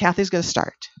 And Kathy's going to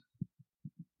start.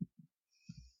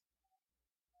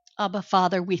 Abba,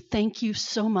 Father, we thank you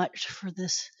so much for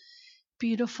this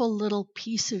beautiful little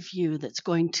piece of you that's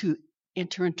going to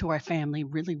enter into our family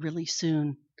really, really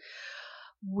soon.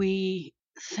 We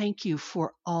thank you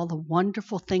for all the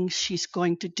wonderful things she's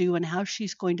going to do and how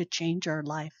she's going to change our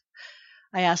life.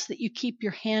 I ask that you keep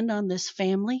your hand on this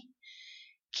family,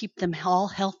 keep them all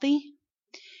healthy,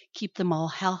 keep them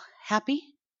all happy,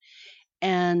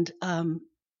 and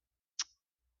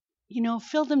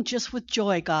fill them just with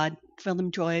joy, God. Fill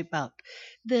them joy about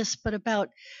this, but about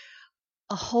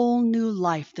a whole new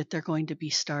life that they're going to be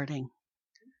starting.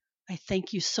 I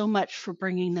thank you so much for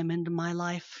bringing them into my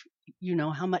life. You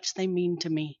know how much they mean to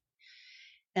me.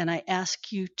 And I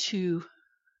ask you to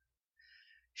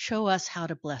show us how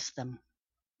to bless them.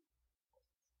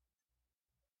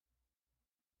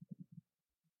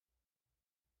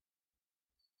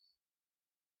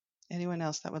 Anyone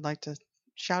else that would like to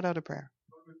shout out a prayer?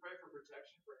 Lord, we pray for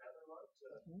protection for Heather, Lord.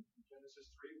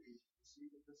 Genesis 3, we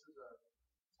see that this is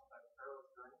some kind of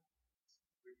perilous journey.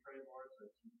 We pray, Lord,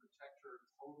 that you protect her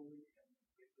totally and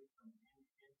completely from any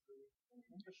injury,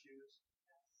 any issues.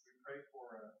 We pray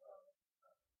for a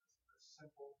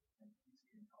simple and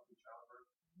easy and healthy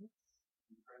childbirth.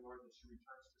 We pray, Lord, that she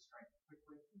returns to strength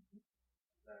quickly,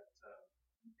 that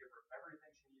you give her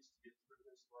everything she needs to get through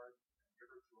this, Lord, and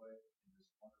give her joy in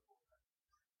this wonderful time.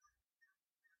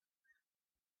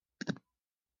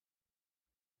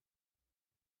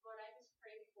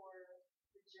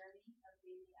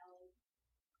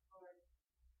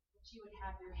 you would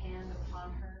have your hand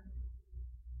upon her.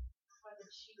 Lord,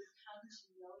 that she would come to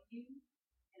know you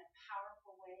in a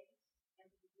powerful way and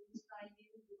be used by you.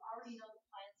 You already know the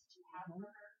plans that you have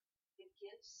for her, the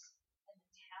gifts and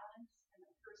the talents and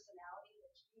the personality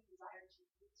that you desire to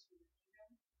use for your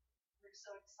kingdom. We're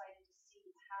so excited to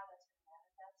see how that's going to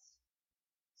manifest.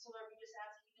 So, Lord, we just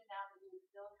ask even now that you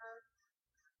would fill her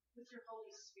with your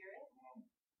Holy Spirit.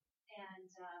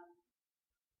 And,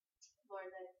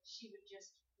 Lord, that she would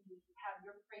just have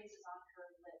your praises on her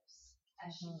lips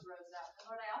as she grows up. And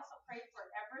Lord, I also pray for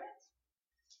Everett.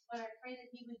 Lord, I pray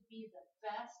that he would be the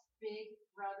best big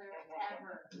brother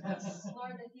ever.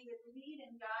 Lord, that he would lead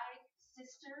and guide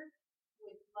sister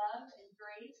with love and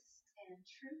grace and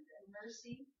truth and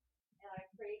mercy. And I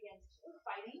pray against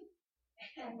fighting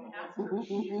and ask for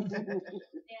peace.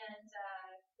 And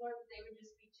Lord, that they would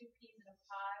just be two peas in a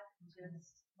pod,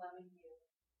 just loving you.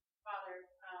 Father,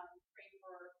 pray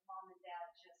for mom and dad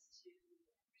just to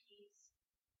have peace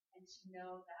and to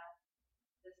know that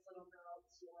this little girl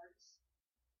is yours.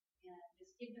 And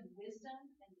just give them wisdom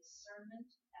and discernment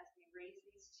as we raise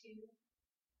these two.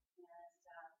 And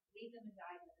lead them and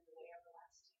guide them in the way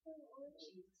everlasting. In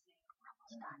Jesus' name.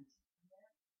 Amen.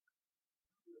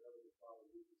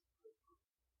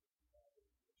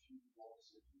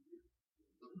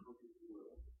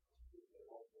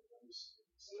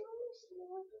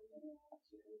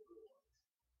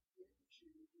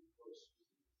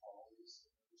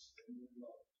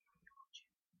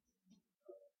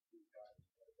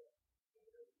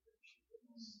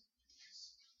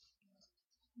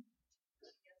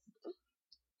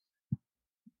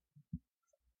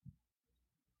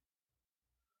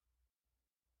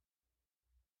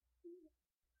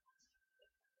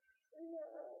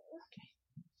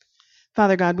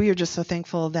 Father God, we are just so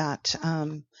thankful that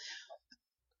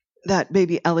that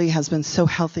baby Ellie has been so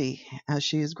healthy as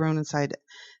she has grown inside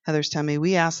Heather's tummy.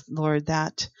 We ask, Lord,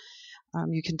 that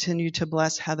you continue to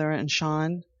bless Heather and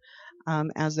Sean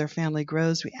as their family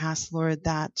grows. We ask, Lord,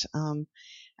 that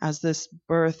as this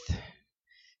birth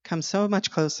comes so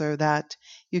much closer, that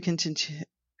you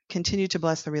continue to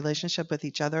bless the relationship with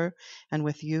each other and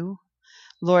with you.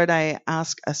 Lord, I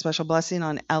ask a special blessing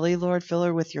on Ellie, Lord. Fill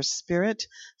her with your spirit.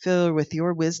 Fill her with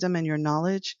your wisdom and your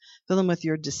knowledge. Fill them with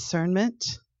your discernment.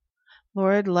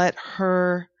 Lord, let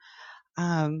her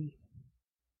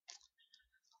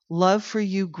love for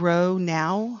you grow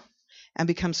now and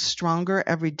become stronger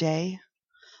every day.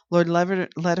 Lord,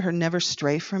 let her never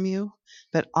stray from you,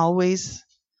 but always,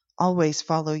 always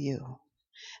follow you.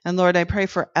 And Lord, I pray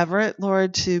for Everett,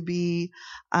 Lord, to be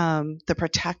the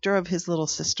protector of his little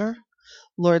sister.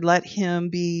 Lord, let him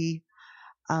be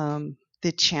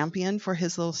the champion for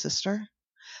his little sister.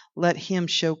 Let him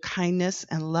show kindness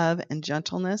and love and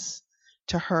gentleness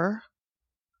to her.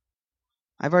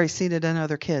 I've already seen it in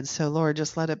other kids, so Lord,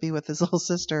 just let it be with his little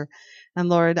sister. And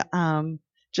Lord,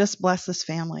 just bless this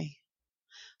family.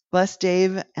 Bless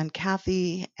Dave and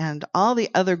Kathy and all the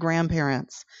other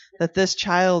grandparents that this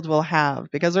child will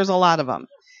have, because there's a lot of them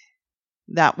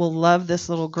that will love this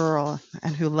little girl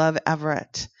and who love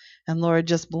Everett. And Lord,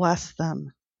 just bless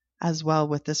them as well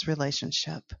with this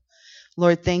relationship.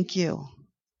 Lord, thank you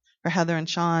for Heather and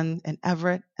Sean and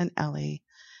Everett and Ellie.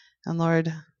 And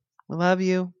Lord, we love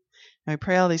you. And we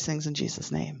pray all these things in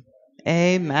Jesus' name.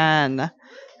 Amen. All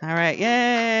right.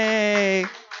 Yay.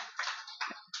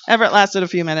 Everett lasted a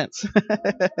few minutes.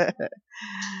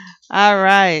 All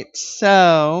right.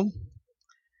 So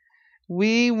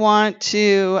we love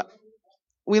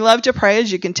to pray,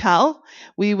 as you can tell.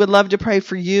 We would love to pray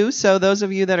for you. So those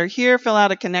of you that are here, fill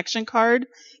out a connection card.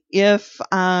 If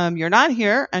you're not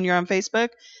here and you're on Facebook,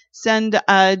 send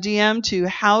a DM to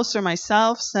House or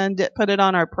myself. Put it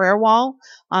on our prayer wall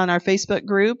on our Facebook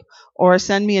group, or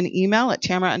send me an email at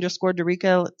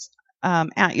Tamara_Derica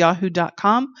at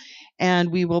yahoo.com,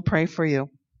 and we will pray for you.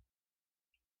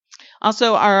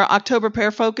 Also, our October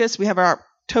prayer focus, we have our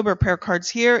October prayer cards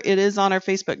here. It is on our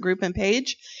Facebook group and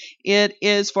page. It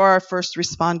is for our first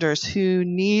responders who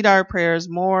need our prayers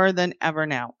more than ever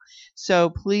now. So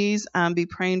please be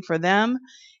praying for them.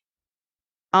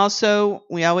 Also,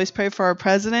 we always pray for our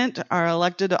president,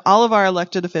 all of our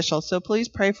elected officials. So please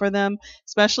pray for them,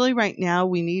 especially right now.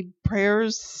 We need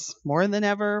prayers more than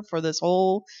ever for this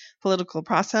whole political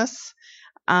process.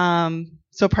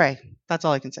 So pray. That's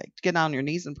all I can say. Get on your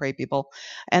knees and pray, people.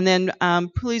 And then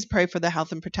please pray for the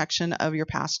health and protection of your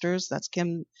pastors. That's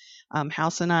Kim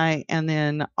House and I. And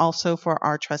then also for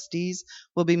our trustees.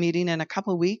 We'll be meeting in a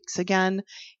couple weeks again.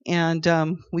 And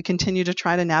we continue to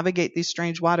try to navigate these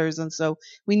strange waters. And so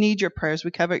we need your prayers.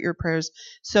 We covet your prayers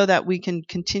so that we can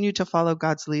continue to follow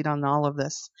God's lead on all of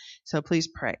this. So please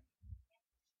pray.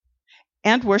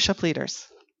 And worship leaders.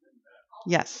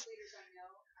 Yes.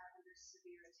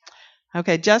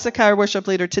 Okay, Jessica, our worship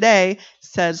leader today,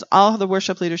 says all the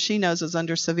worship leaders she knows is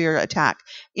under severe attack.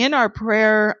 In our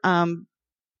prayer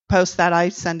post that I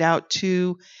send out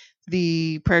to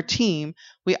the prayer team,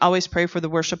 we always pray for the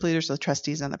worship leaders, the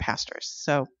trustees, and the pastors.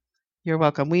 So you're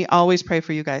welcome. We always pray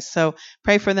for you guys. So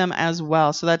pray for them as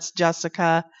well. So that's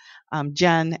Jessica,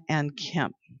 Jen, and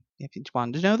Kim, if you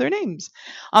wanted to know their names.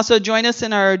 Also, join us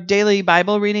in our daily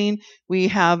Bible reading. We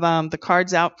have the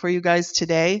cards out for you guys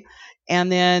today.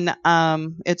 And then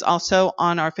it's also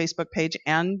on our Facebook page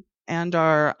and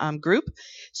our group.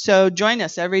 So join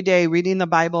us every day reading the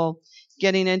Bible.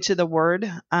 Getting into the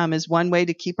Word is one way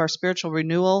to keep our spiritual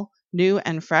renewal new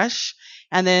and fresh.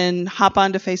 And then hop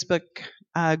onto Facebook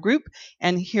group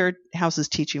and hear House's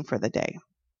teaching for the day.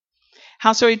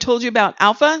 House already told you about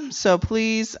Alpha, so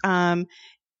please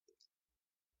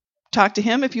talk to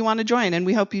him if you want to join, and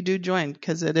we hope you do join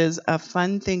because it is a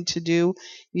fun thing to do.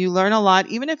 You learn a lot,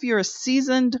 even if you're a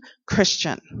seasoned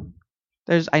Christian.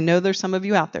 I know there's some of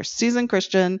you out there, seasoned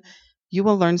Christian, you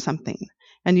will learn something,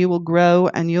 and you will grow,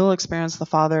 and you'll experience the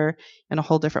Father in a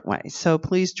whole different way. So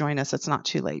please join us. It's not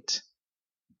too late.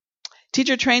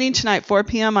 Teacher training tonight, 4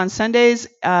 p.m. on Sundays.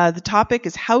 The topic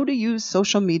is how to use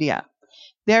social media.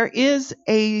 There is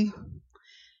I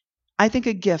think,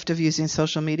 a gift of using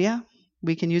social media.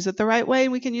 We can use it the right way.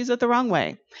 We can use it the wrong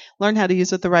way. Learn how to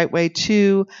use it the right way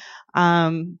to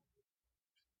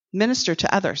minister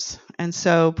to others. And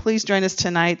so please join us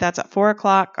tonight. That's at 4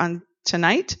 o'clock on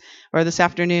tonight or this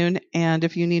afternoon. And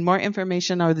if you need more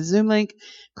information or the Zoom link,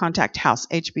 contact House,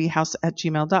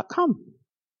 hbhouse@gmail.com.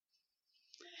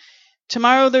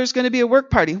 Tomorrow there's going to be a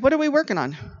work party. What are we working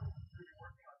on?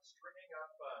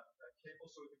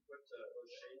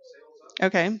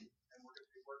 Okay.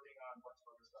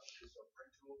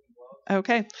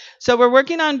 Okay. So we're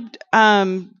working on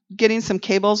getting some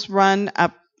cables run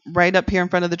up right up here in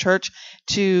front of the church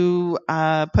to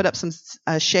put up some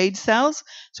shade cells.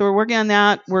 So we're working on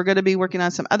that. We're going to be working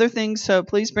on some other things. So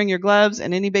please bring your gloves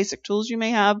and any basic tools you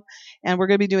may have. And we're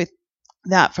going to be doing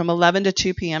that from 11 to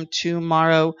 2 p.m.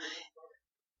 tomorrow.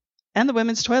 And the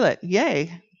women's toilet.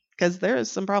 Yay. Because there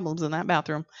is some problems in that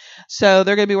bathroom. So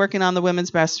they're going to be working on the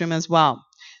women's restroom as well.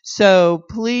 So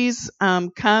please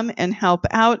come and help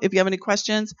out. If you have any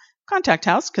questions, contact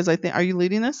House, because I think, are you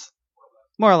leading this?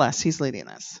 More or less, he's leading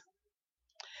this.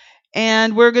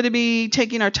 And we're going to be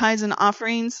taking our tithes and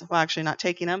offerings. Well, actually not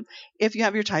taking them. If you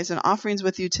have your tithes and offerings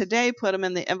with you today, put them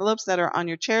in the envelopes that are on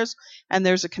your chairs. And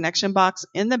there's a connection box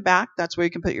in the back. That's where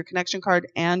you can put your connection card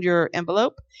and your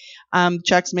envelope.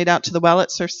 Checks made out to the well at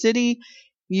Surf City.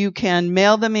 You can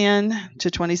mail them in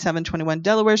to 2721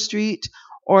 Delaware Street,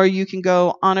 or you can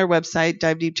go on our website,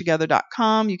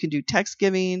 divedeeptogether.com. You can do text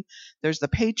giving. There's the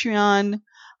Patreon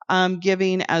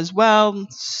giving as well.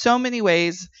 So many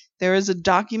ways. There is a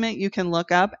document you can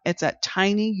look up. It's at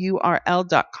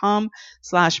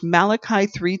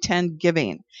tinyurl.com/Malachi310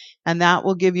 giving. And that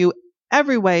will give you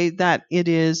every way that it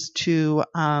is to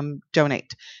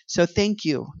donate. So thank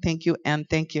you, and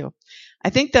thank you. I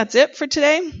think that's it for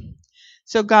today.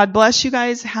 So God bless you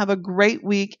guys. Have a great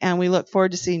week, and we look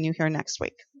forward to seeing you here next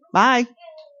week. Bye.